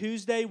every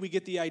Tuesday. We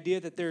get the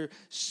idea that they're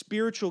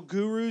spiritual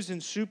gurus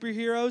and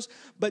superheroes.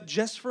 But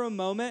just for a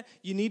moment,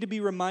 you need to be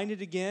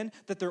reminded again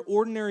that they're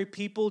ordinary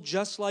people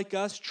just like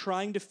us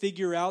trying to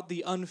figure out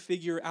the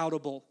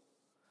unfigure-outable.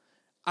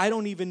 I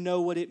don't even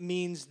know what it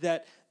means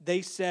that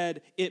they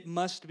said it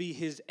must be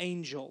his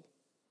angel.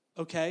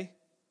 Okay?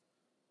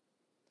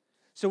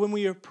 So when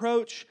we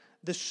approach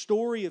the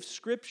story of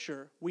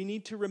Scripture, we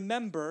need to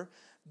remember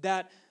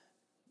that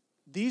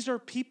these are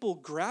people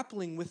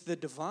grappling with the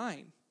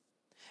divine.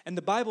 And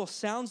the Bible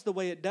sounds the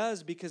way it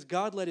does because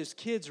God let his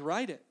kids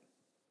write it.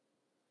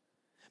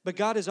 But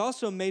God has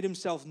also made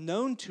himself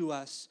known to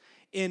us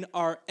in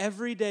our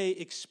everyday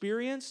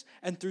experience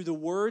and through the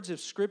words of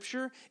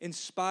Scripture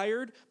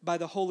inspired by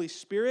the Holy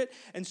Spirit.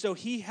 And so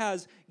he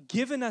has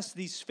given us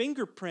these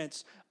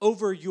fingerprints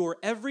over your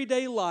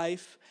everyday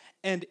life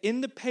and in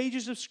the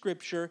pages of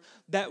Scripture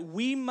that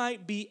we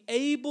might be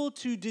able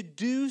to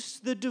deduce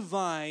the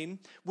divine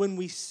when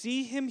we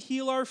see him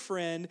heal our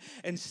friend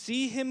and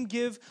see him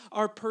give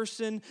our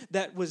person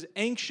that was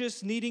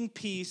anxious, needing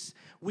peace.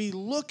 We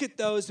look at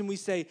those and we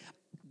say,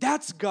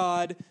 that's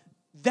God.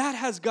 That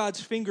has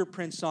God's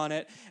fingerprints on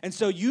it. And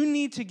so you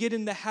need to get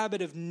in the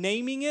habit of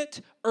naming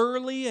it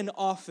early and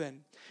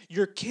often.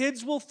 Your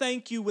kids will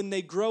thank you when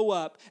they grow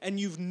up, and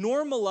you've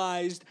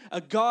normalized a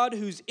God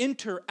who's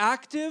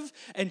interactive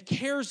and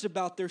cares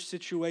about their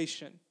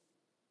situation.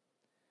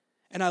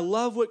 And I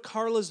love what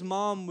Carla's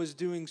mom was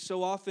doing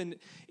so often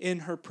in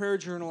her prayer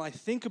journal. I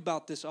think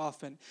about this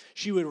often.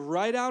 She would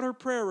write out her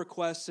prayer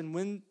requests, and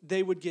when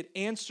they would get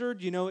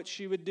answered, you know what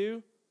she would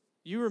do?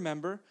 You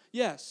remember?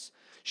 Yes.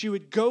 She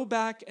would go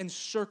back and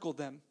circle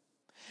them.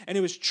 And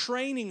it was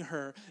training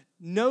her,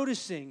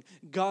 noticing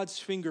God's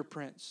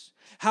fingerprints.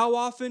 How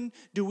often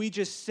do we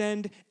just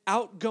send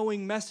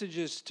outgoing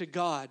messages to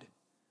God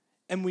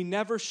and we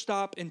never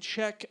stop and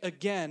check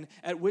again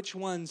at which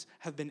ones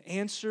have been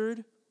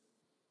answered,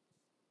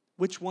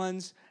 which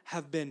ones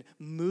have been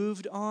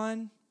moved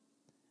on?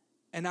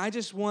 And I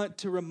just want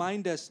to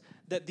remind us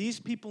that these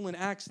people in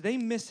Acts, they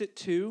miss it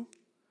too.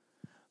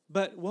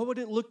 But what would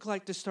it look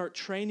like to start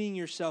training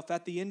yourself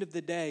at the end of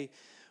the day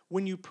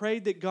when you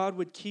prayed that God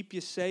would keep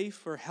you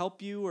safe or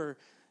help you or,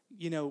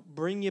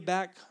 bring you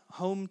back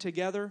home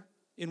together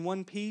in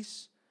one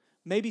piece?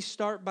 Maybe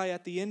start by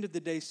at the end of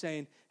the day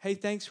saying, "Hey,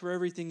 thanks for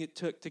everything it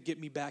took to get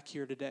me back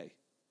here today."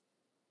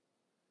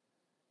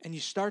 And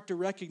you start to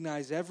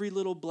recognize every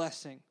little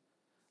blessing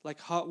like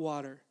hot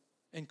water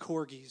and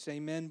corgis.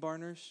 Amen,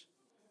 Barners?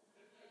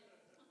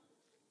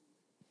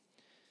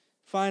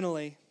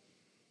 Finally,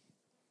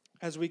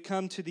 as we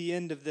come to the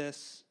end of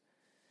this,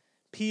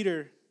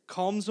 Peter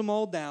calms them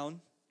all down.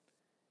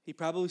 He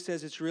probably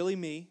says, "It's really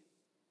me.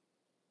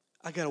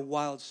 I got a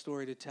wild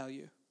story to tell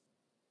you."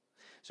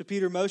 So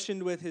Peter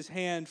motioned with his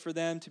hand for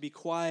them to be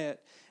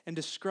quiet and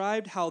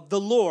described how the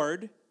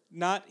Lord,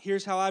 not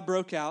 "here's how I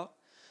broke out,"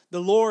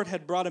 the Lord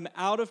had brought him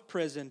out of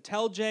prison.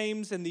 "Tell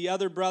James and the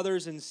other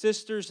brothers and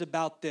sisters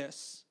about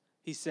this,"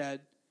 he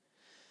said.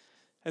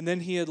 And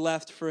then he had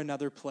left for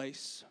another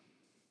place.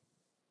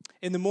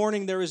 In the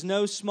morning, there was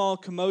no small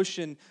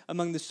commotion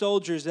among the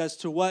soldiers as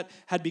to what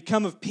had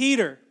become of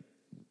Peter.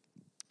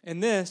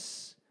 And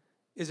this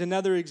is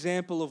another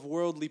example of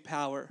worldly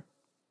power.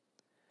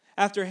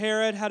 After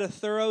Herod had a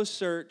thorough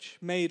search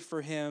made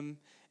for him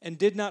and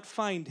did not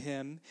find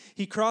him,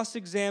 he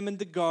cross-examined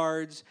the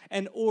guards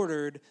and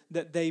ordered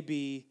that they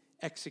be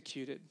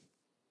executed.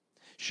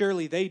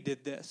 Surely they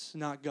did this,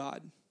 not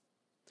God.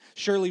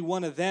 Surely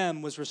one of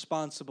them was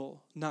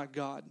responsible, not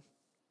God.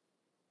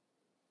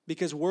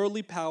 Because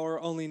worldly power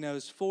only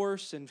knows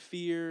force and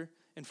fear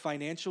and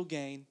financial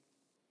gain.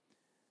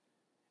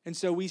 And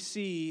so we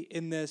see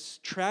in this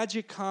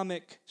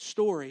tragicomic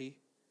story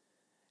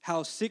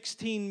how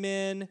 16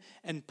 men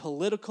and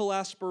political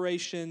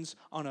aspirations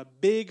on a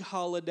big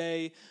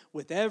holiday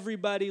with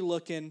everybody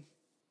looking,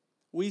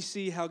 we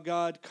see how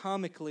God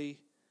comically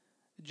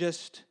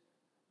just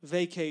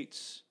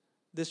vacates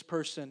this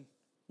person.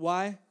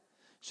 Why?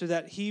 So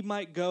that he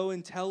might go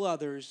and tell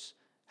others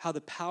how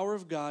the power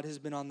of God has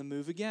been on the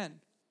move again.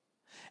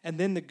 And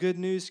then the good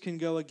news can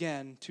go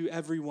again to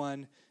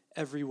everyone,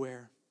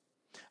 everywhere.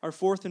 Our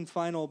fourth and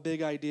final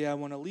big idea I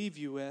want to leave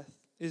you with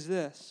is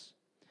this.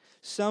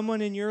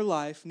 Someone in your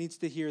life needs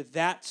to hear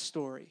that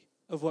story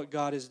of what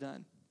God has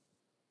done.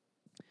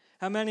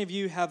 How many of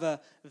you have a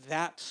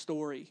that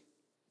story?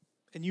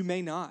 And you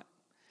may not.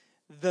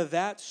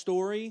 That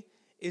story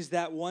is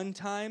that one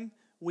time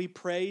we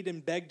prayed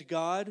and begged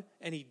God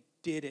and he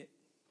did it.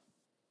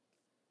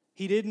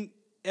 He didn't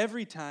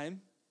every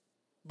time,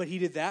 but he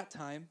did that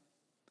time.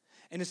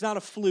 And it's not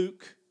a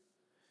fluke.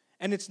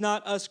 And it's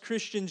not us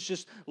Christians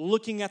just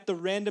looking at the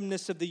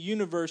randomness of the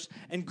universe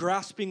and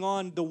grasping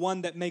on the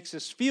one that makes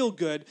us feel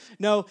good.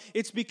 No,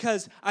 it's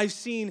because I've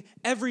seen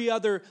every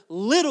other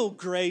little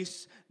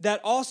grace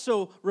that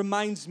also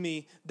reminds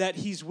me that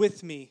he's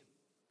with me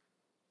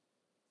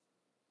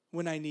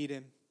when I need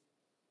him.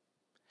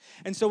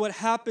 And so what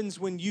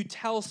happens when you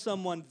tell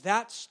someone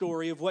that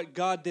story of what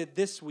God did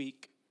this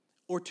week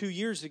or 2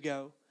 years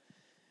ago,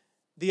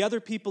 the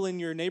other people in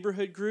your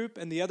neighborhood group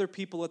and the other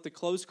people at the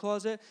clothes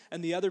closet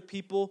and the other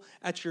people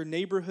at your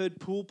neighborhood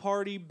pool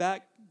party,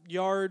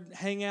 backyard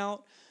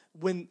hangout,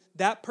 when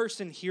that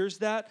person hears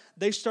that,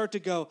 they start to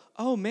go,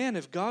 oh man,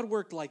 if God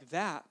worked like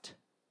that,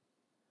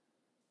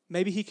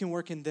 maybe he can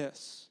work in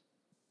this.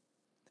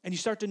 And you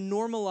start to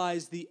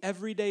normalize the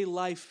everyday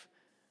life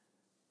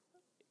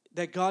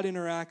that God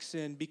interacts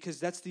in because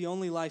that's the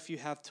only life you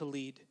have to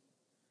lead.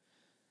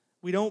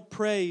 We don't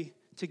pray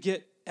to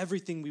get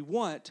everything we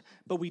want,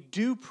 but we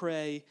do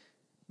pray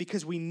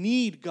because we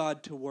need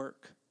God to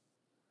work.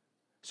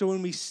 So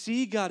when we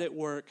see God at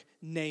work,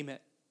 name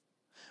it.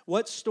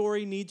 What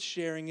story needs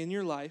sharing in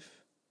your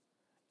life,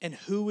 and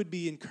who would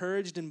be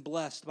encouraged and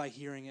blessed by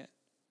hearing it?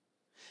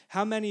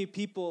 How many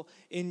people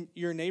in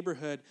your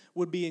neighborhood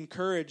would be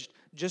encouraged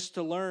just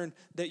to learn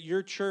that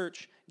your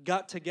church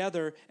got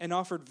together and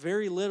offered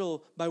very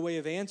little by way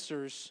of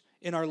answers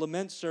in our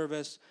lament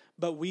service,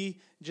 but we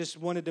just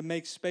wanted to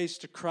make space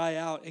to cry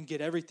out and get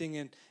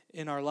everything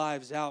in our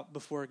lives out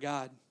before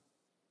God?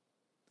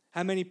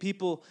 How many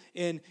people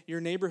in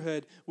your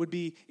neighborhood would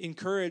be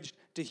encouraged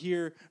to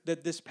hear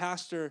that this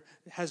pastor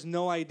has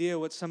no idea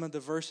what some of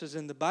the verses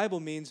in the Bible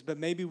means, but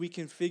maybe we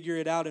can figure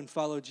it out and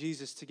follow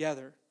Jesus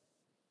together?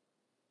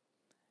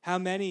 How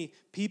many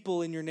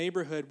people in your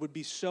neighborhood would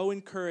be so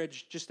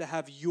encouraged just to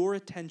have your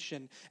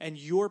attention and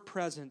your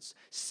presence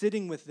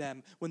sitting with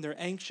them when they're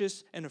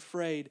anxious and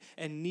afraid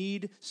and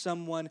need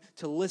someone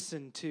to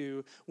listen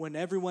to when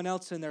everyone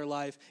else in their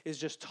life is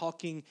just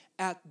talking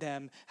at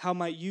them? How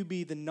might you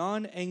be the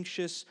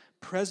non-anxious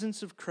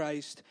presence of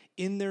Christ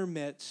in their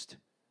midst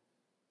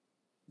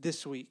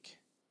this week?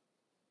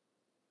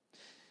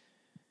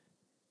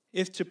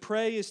 If to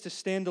pray is to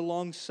stand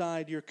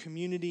alongside your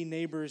community,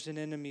 neighbors, and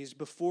enemies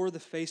before the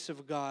face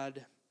of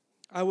God,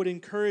 I would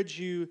encourage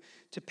you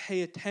to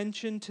pay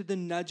attention to the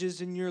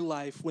nudges in your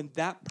life when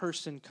that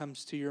person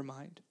comes to your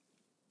mind.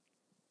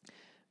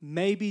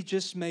 Maybe,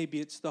 just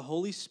maybe, it's the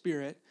Holy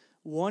Spirit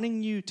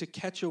wanting you to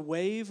catch a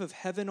wave of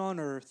heaven on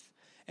earth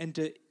and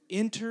to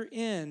enter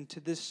into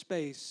this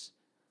space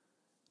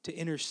to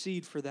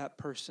intercede for that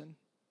person.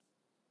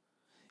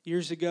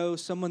 Years ago,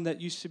 someone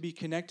that used to be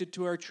connected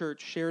to our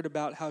church shared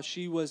about how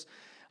she was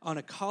on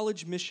a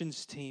college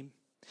missions team,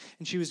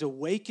 and she was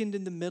awakened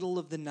in the middle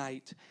of the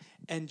night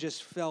and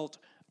just felt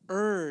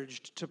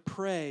urged to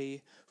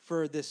pray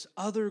for this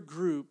other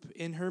group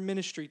in her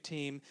ministry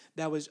team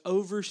that was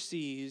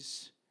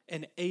overseas,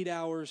 an 8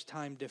 hours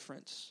time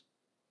difference.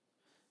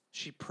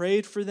 She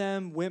prayed for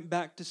them, went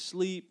back to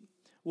sleep,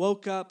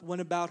 woke up,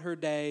 went about her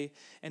day,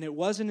 and it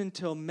wasn't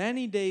until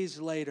many days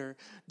later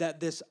that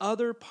this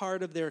other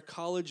part of their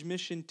college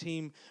mission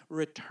team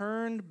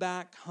returned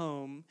back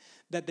home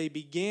that they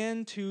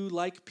began to,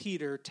 like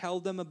Peter,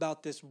 tell them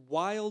about this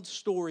wild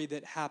story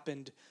that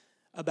happened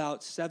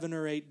about 7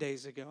 or 8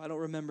 days ago. I don't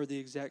remember the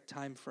exact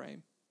time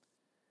frame.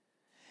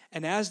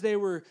 And as they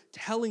were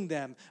telling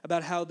them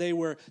about how they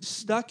were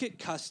stuck at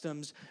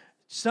customs,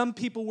 some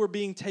people were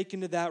being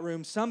taken to that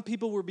room. Some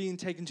people were being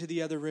taken to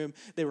the other room.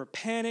 They were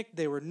panicked.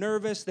 They were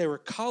nervous. They were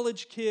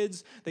college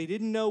kids. They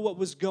didn't know what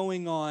was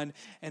going on.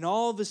 And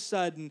all of a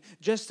sudden,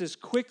 just as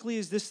quickly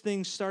as this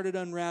thing started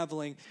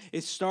unraveling,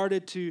 it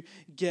started to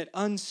get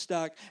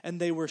unstuck. And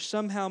they were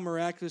somehow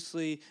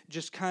miraculously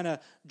just kind of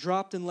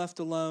dropped and left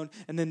alone.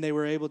 And then they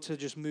were able to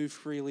just move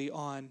freely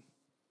on.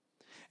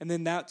 And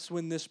then that's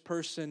when this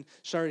person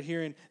started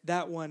hearing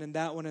that one and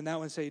that one and that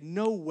one say,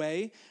 no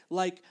way.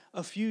 Like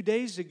a few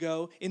days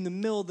ago, in the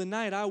middle of the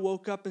night, I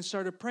woke up and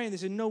started praying. They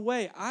said, no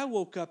way. I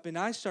woke up and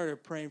I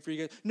started praying for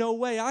you guys. No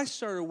way. I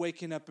started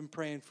waking up and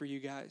praying for you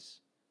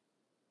guys.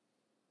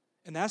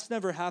 And that's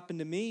never happened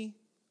to me.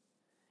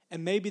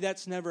 And maybe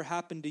that's never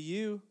happened to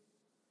you.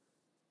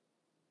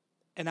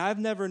 And I've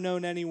never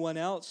known anyone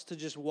else to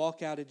just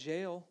walk out of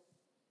jail.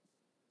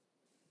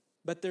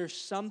 But there's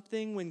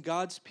something when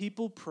God's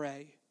people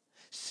pray,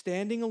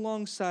 standing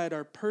alongside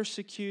our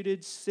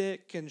persecuted,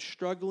 sick, and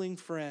struggling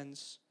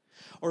friends,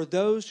 or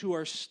those who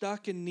are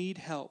stuck and need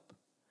help,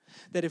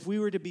 that if we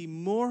were to be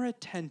more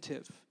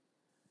attentive,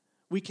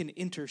 we can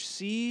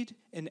intercede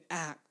and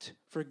act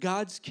for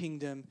God's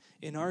kingdom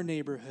in our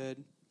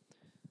neighborhood.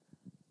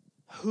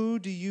 Who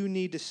do you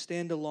need to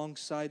stand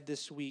alongside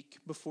this week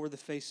before the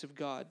face of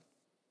God?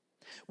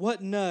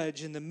 What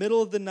nudge in the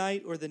middle of the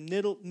night or the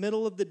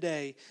middle of the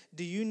day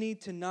do you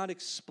need to not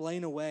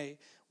explain away?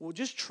 Well,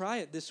 just try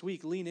it this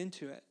week. Lean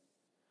into it.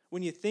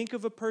 When you think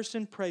of a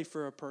person, pray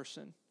for a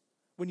person.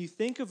 When you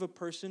think of a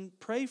person,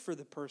 pray for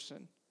the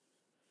person.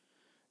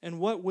 And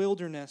what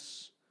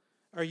wilderness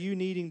are you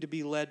needing to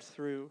be led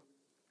through?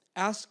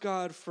 Ask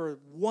God for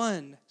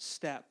one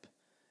step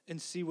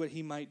and see what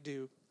He might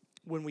do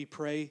when we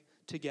pray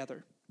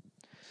together.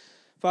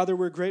 Father,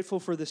 we're grateful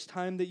for this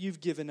time that you've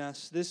given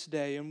us this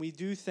day, and we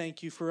do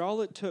thank you for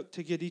all it took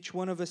to get each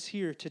one of us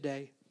here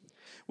today.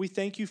 We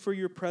thank you for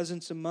your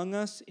presence among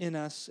us, in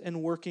us,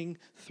 and working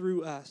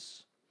through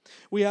us.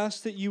 We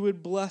ask that you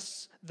would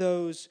bless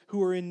those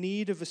who are in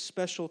need of a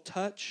special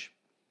touch,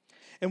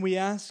 and we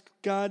ask,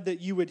 God,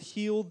 that you would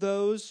heal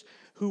those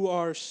who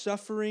are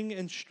suffering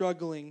and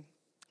struggling,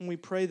 and we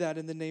pray that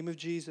in the name of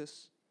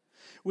Jesus.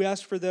 We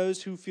ask for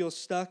those who feel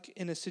stuck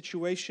in a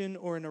situation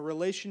or in a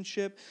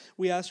relationship.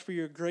 We ask for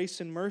your grace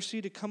and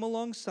mercy to come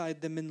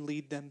alongside them and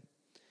lead them.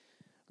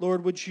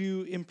 Lord, would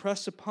you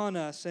impress upon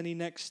us any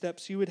next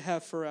steps you would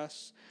have for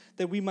us,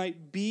 that we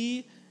might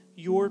be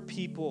your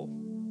people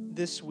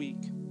this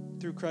week.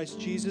 Through Christ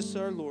Jesus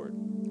our Lord.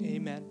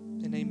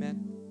 Amen and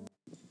amen.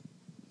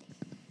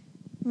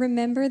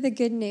 Remember the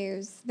good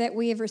news that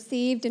we have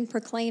received and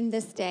proclaimed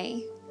this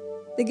day.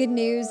 The good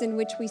news in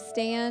which we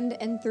stand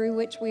and through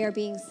which we are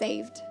being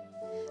saved.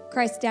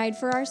 Christ died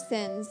for our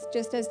sins,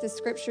 just as the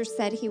scripture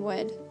said he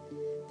would.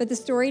 But the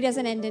story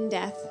doesn't end in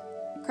death.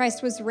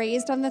 Christ was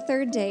raised on the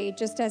third day,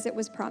 just as it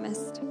was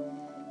promised.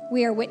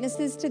 We are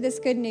witnesses to this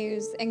good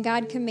news, and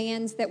God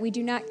commands that we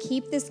do not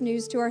keep this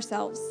news to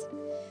ourselves.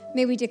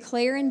 May we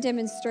declare and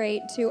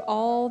demonstrate to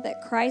all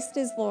that Christ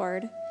is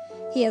Lord.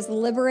 He has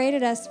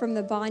liberated us from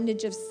the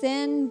bondage of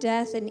sin,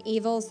 death, and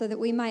evil so that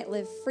we might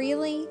live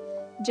freely,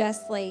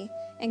 justly,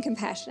 and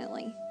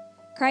compassionately.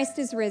 Christ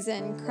is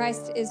risen.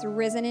 Christ is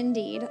risen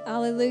indeed.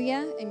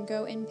 Alleluia, and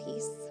go in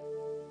peace.